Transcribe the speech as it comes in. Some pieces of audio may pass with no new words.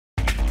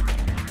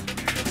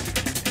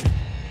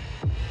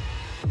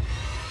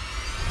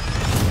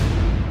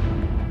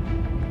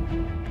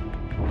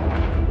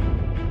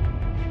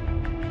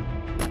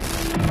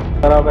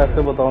आप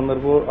ऐसे बताओ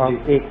मेरे को,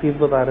 आप एक चीज़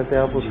बता रहे थे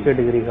आप उसके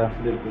डिग्री का।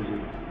 बिल्कुल जी।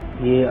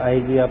 ये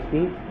आएगी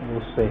आपकी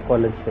उससे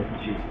कॉलेज से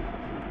जी।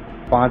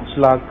 5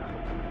 लाख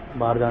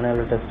बाहर जाने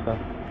वाले टेस्ट का।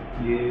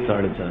 ये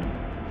 4.5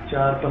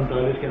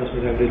 4:45 के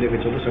आसपास एवरेज लेके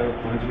चलो,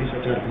 5.5 भी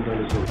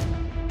 4:45 हो।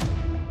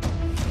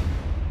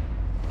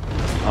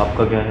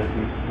 आपका क्या है?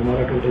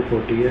 हमारा टोटल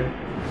 40 है,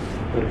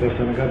 पर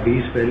पर्सन का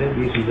 20 पहले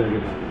 20 वीजा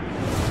के बाद।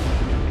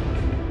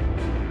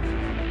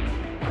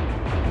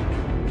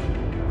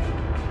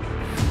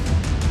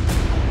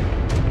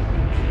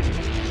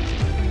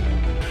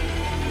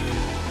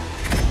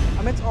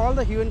 Amidst all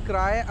the hue and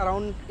cry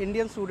around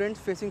Indian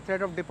students facing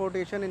threat of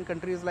deportation in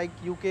countries like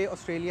UK,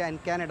 Australia and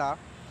Canada,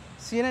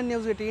 CNN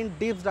News 18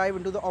 deep dive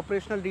into the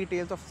operational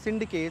details of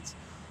syndicates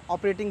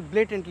operating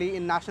blatantly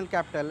in national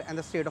capital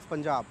and the state of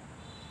Punjab.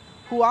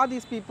 Who are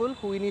these people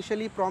who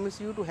initially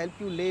promise you to help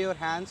you lay your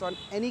hands on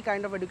any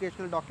kind of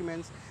educational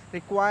documents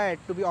required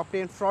to be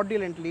obtained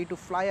fraudulently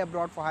to fly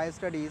abroad for higher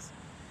studies,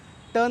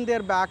 turn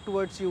their back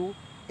towards you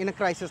in a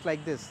crisis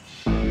like this?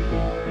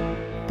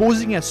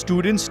 Posing as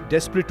students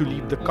desperate to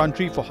leave the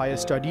country for higher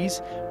studies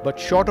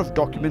but short of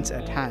documents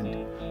at hand,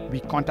 we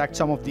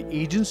contact some of the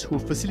agents who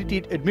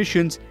facilitate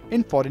admissions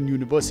in foreign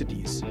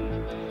universities.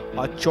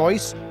 Our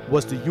choice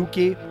was the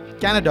UK,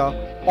 Canada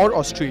or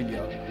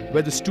Australia,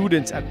 where the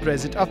students at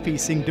present are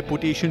facing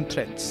deportation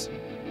threats.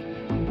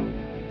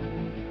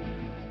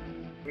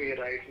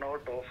 Right now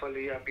टॉफल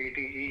या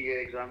PTE ये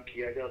exam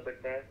किया जा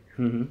सकता है।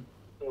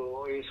 तो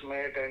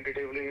इसमें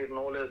tentatively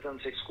no less than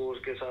 6 course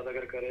के साथ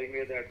अगर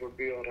करेंगे दैट वुड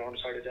बी अराउंड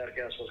 4.5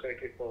 के आसपास का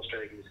एक कॉस्ट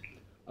आएगी इसकी।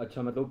 अच्छा,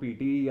 मतलब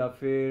पीटी या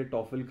फिर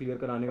टॉफल क्लियर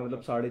कराने का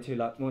मतलब 6.5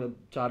 लाख, मतलब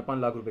 4-5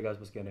 लाख रुपए के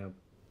आसपास कह रहे हैं आप?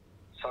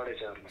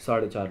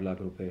 4.5 लाख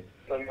रुपए।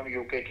 तो हम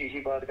यूके की ही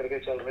बात करके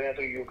चल रहे हैं,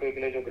 तो यूके के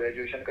लिए जो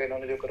ग्रेजुएशन का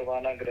इन्होंने जो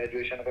करवाना,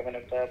 ग्रेजुएशन का मैंने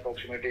बताया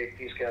अप्रोक्सीमेटली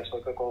 31 के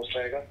आसपास का कॉस्ट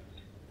आएगा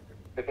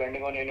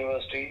डिपेंडिंग ऑन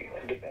यूनिवर्सिटी।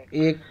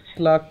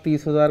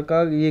 1,30,000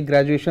 का ये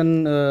ग्रेजुएशन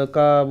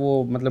का वो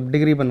मतलब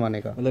डिग्री बनवाने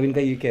का। मतलब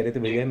इनका ये कह रहे थे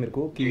भैया मेरे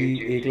को कि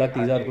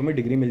 1,30,000 रुपए में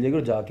डिग्री मिल जाएगी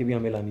और जाके भी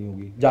हमें लानी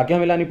होगी, जाके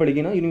हमें लानी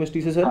पड़ेगी ना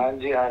यूनिवर्सिटी से? सर हाँ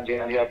जी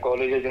आप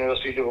कॉलेज या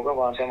यूनिवर्सिटी जो होगा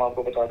वहाँ से हम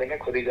आपको बता देंगे,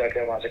 खुद ही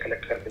जाके वहाँ से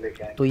कलेक्ट करके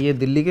लेके आएंगे। तो ये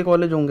दिल्ली के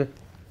कॉलेज होंगे?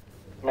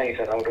 नहीं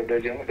सर, आउट ऑफ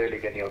दिल्ली होंगे, दिल्ली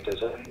के नहीं होते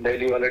सर।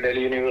 दिल्ली वाले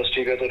दिल्ली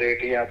यूनिवर्सिटी का तो रेट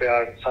ही यहाँ पे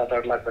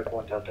 7-8 लाख तक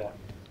पहुँच जाते हैं।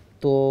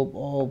 तो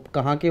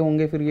कहाँ के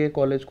होंगे फिर ये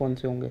कॉलेज, कौन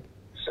से होंगे?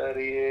 सर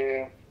ये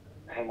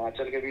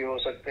हिमाचल के भी हो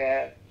सकते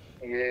हैं,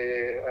 ये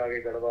आगे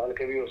गढ़वाल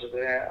के भी हो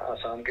सकते हैं,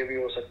 आसाम के भी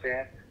हो सकते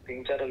हैं।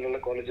 3-4 अलग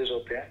अलग कॉलेजेस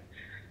होते हैं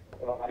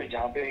वहाँ पे,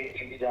 जहाँ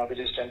पे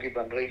जिस टाइम की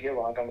बन रही है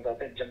वहाँ का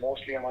बताते हैं।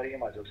 मोस्टली हमारी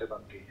हिमाचल से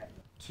बनती है।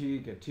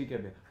 ठीक है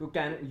भैया। तो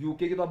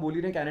यूके की तो आप बोल ही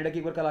रहे हैं, कनाडा की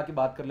एक बार कल आके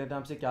बात कर लेते हैं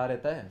आपसे, क्या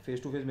रहता है, फेस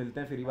टू फेस मिलते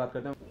हैं फिर ही बात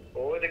करते हैं।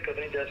 कोई दिक्कत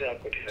नहीं, जैसे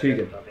आपको ठीक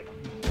है।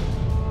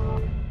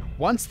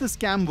 Once the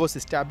scam was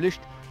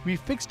established, we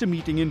fixed a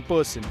meeting in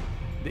person.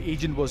 The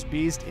agent was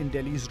based in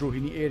Delhi's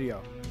Rohini area.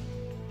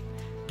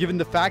 Given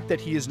the fact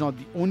that he is not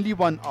the only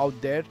one out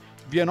there,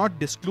 we are not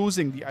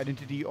disclosing the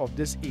identity of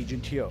this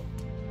agent here.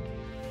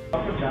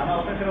 आपको जाना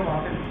होता है, फिर वहाँ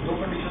पे 2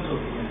 conditions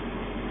होती हैं।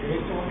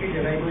 एक तो उनकी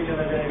जगह ही कोई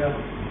चला जाएगा,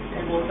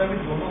 एक होता है कि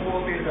दोनों को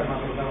अपील करना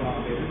पड़ता है वहाँ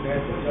पे।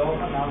 बैठ कर जाओ,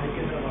 अपना नाम लिख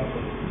के करवा दो,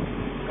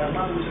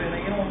 करना दूसरे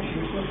नहीं है, वो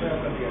शीट को स्वैप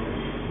कर दिया जाए।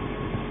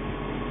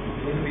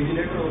 लेकिन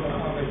विजिलेटर होगा ना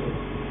वहाँ पे, तो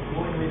वो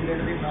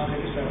विजिलेटर भी नाम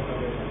लेके स्वैप कर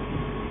देता है।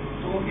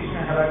 तो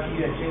इसमें हराकी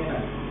है, चेन है,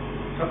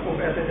 सबको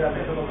पैसे जाते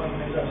हैं, तो लोग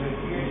अपने हिसाब से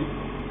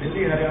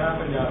दिल्ली, हरियाणा,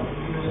 पंजाब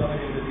तीनों जगह में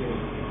देती है।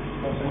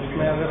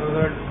 उसमें अगर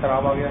रिजल्ट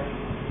खराब आ गया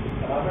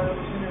तो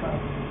कुछ नहीं देना।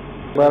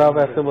 सर आप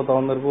ऐसे बताओ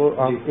मेरे को,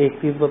 आप एक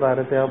चीज़ बता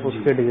रहे थे आप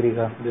उसके डिग्री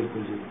का।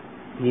 बिल्कुल जी।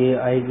 ये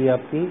आएगी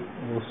आपकी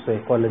उससे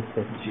कॉलेज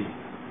से जी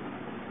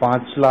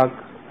 5 लाख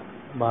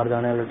बाहर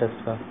जाने वाले टेस्ट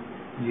का।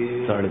 ये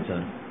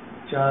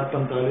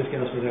 4:45 के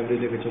आसपास एवरेज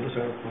लेके चलो,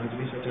 5.5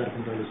 भी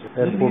 4:45।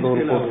 एयरपोर्ट और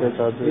पोर्ट के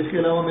चार्ज, इसके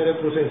अलावा मेरे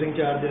प्रोसेसिंग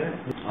चार्ज है।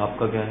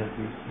 आपका क्या है?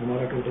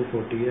 हमारा टोटल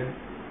 40 है,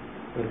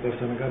 पर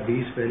पर्सन का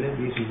 20 पहले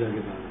 20 वीजा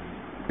के बाद।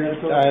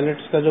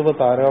 आइलेट्स का जो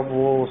बता रहे हो आप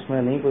वो उसमें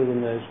नहीं कोई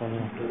गुंजाइश होनी?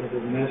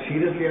 मैं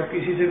सीरियसली आप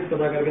किसी से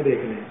पता करके देख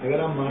लें, अगर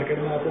आप मार्केट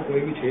में आपको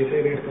कोई भी 6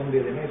 से रेट कम दे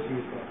देना इस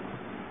चीज़ का,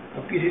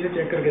 अब किसी से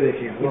चेक करके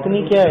देखिए। इतनी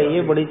क्या है,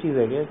 ये बड़ी चीज़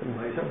है क्या?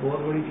 भाई साहब बहुत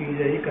बड़ी चीज़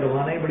है, ये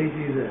करवाना ही बड़ी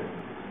चीज़ है।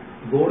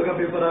 बोर्ड का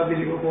पेपर आप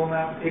किसी को मैं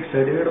एक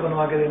सर्टिफिकेट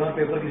बनवा के देना,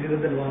 पेपर किसी से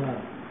दिलवाना,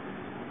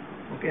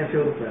 वो कैसे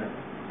होता है?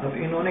 अब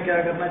इन्होंने क्या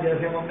करना,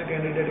 जैसे हम अपने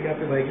कैंडिडेट के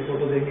आपके भाई की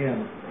फोटो देंगे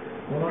हम,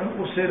 उन्होंने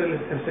उससे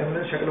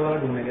सेमिनर शक्ल वाला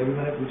ढूंढेंगे। अभी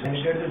मैंने पूछा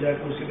कैंडिडेट जो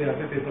जाकर उसके यहाँ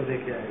पे पेपर दे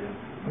के आएगा,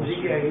 उसी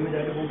की आईडी में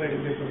जाकर वो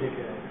पेपर दे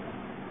के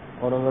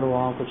आएगा। और अगर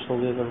वहाँ कुछ हो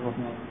गया तो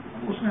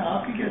उसमें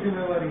आपकी क्या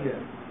जिम्मेवारी है?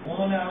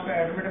 उन्होंने आपका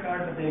एडमिट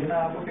कार्ड देखना,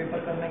 आपको पेपर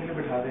करने के लिए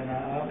बिठा देना,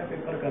 आपने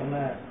पेपर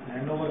करना है,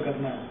 हैंड ओवर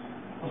करना है,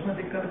 उसमें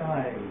दिक्कत कहाँ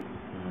आएगी?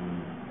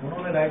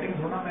 उन्होंने राइटिंग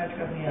थोड़ा मैच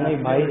करनी है। नहीं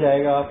भाई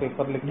जाएगा, आप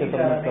पेपर लिख के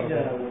सबमिट कर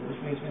दो,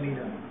 उसमें इसमें नहीं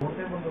जाना।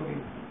 छोटे बंदों की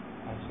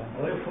अच्छा,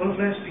 और फुल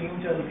फ्लैश टीम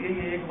चलती है,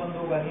 ये एक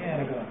बंदों का नहीं है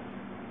इनका,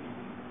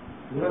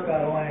 पूरा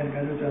कारवां है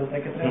इनका जो चलता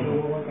है। कितने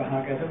लोगों को कहाँ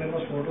कैसे, मेरे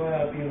पास फोटो है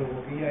आती है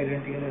लोगों की,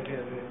 आइडेंटिटी ऐसे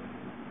ऐसे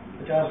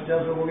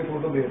 50-50 लोगों की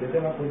फोटो भेज देते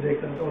हैं, मैं खुद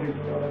देखता हूँ तो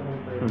ओरिजिनल वाला कौन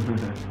सा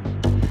है।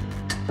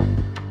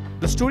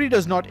 The story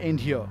does not end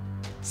here.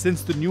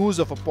 Since the news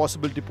of a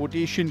possible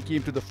deportation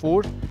came to the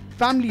fore,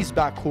 families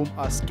back home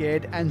are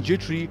scared and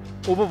jittery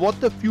over what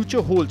the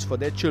future holds for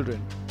their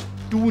children.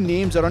 Two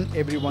names are on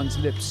everyone's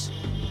lips: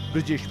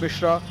 Brijesh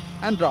Mishra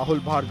and Rahul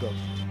Bhargav,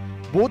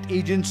 both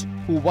agents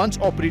who once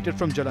operated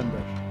from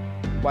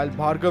Jalandhar. While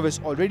Bhargav is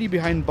already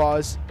behind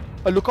bars,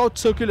 a lookout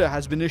circular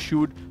has been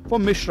issued for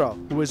Mishra,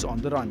 who is on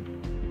the run.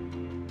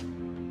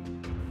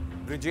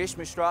 Brijesh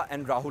Mishra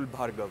and Rahul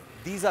Bhargav.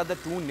 These are the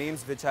two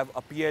names which have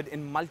appeared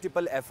in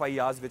multiple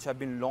FIRs which have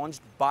been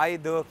launched by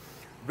the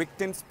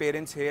victims'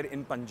 parents here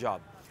in Punjab.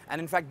 And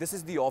in fact, this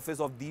is the office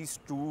of these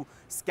two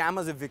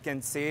scammers, if we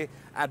can say,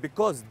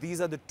 because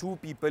these are the two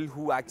people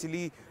who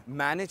actually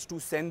managed to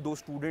send those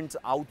students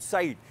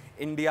outside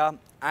India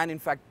and in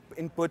fact,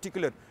 in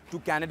particular, to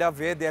Canada,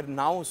 where they are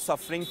now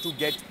suffering to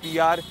get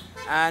PR.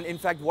 And in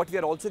fact, what we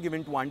are also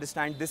given to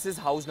understand, this is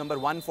house number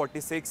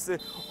 146,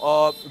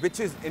 which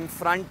is in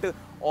front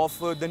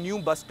of the new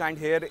bus stand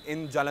here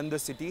in Jalandhar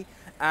city.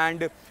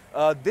 And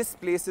this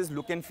place's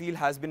look and feel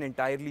has been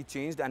entirely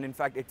changed, and in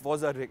fact it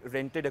was a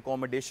rented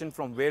accommodation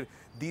from where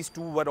these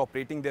two were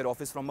operating their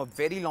office from a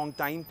very long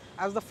time.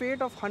 As the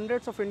fate of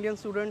hundreds of Indian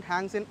students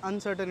hangs in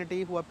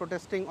uncertainty who are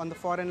protesting on the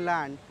foreign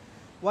land,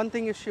 one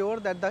thing is sure,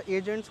 that the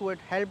agents who had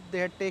helped they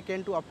had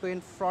taken to obtain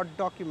fraud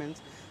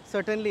documents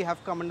certainly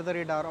have come under the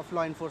radar of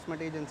law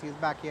enforcement agencies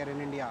back here in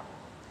India.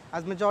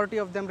 As majority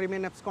of them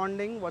remain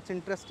absconding, what's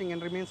interesting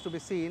and remains to be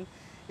seen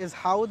is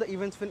how the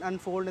events will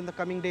unfold in the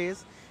coming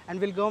days, and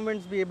will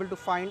governments be able to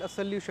find a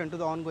solution to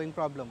the ongoing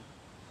problem.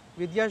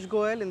 With Yash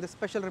Goel in this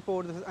special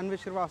report, this is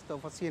Anvesh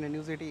Srivastava for CNN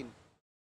News 18.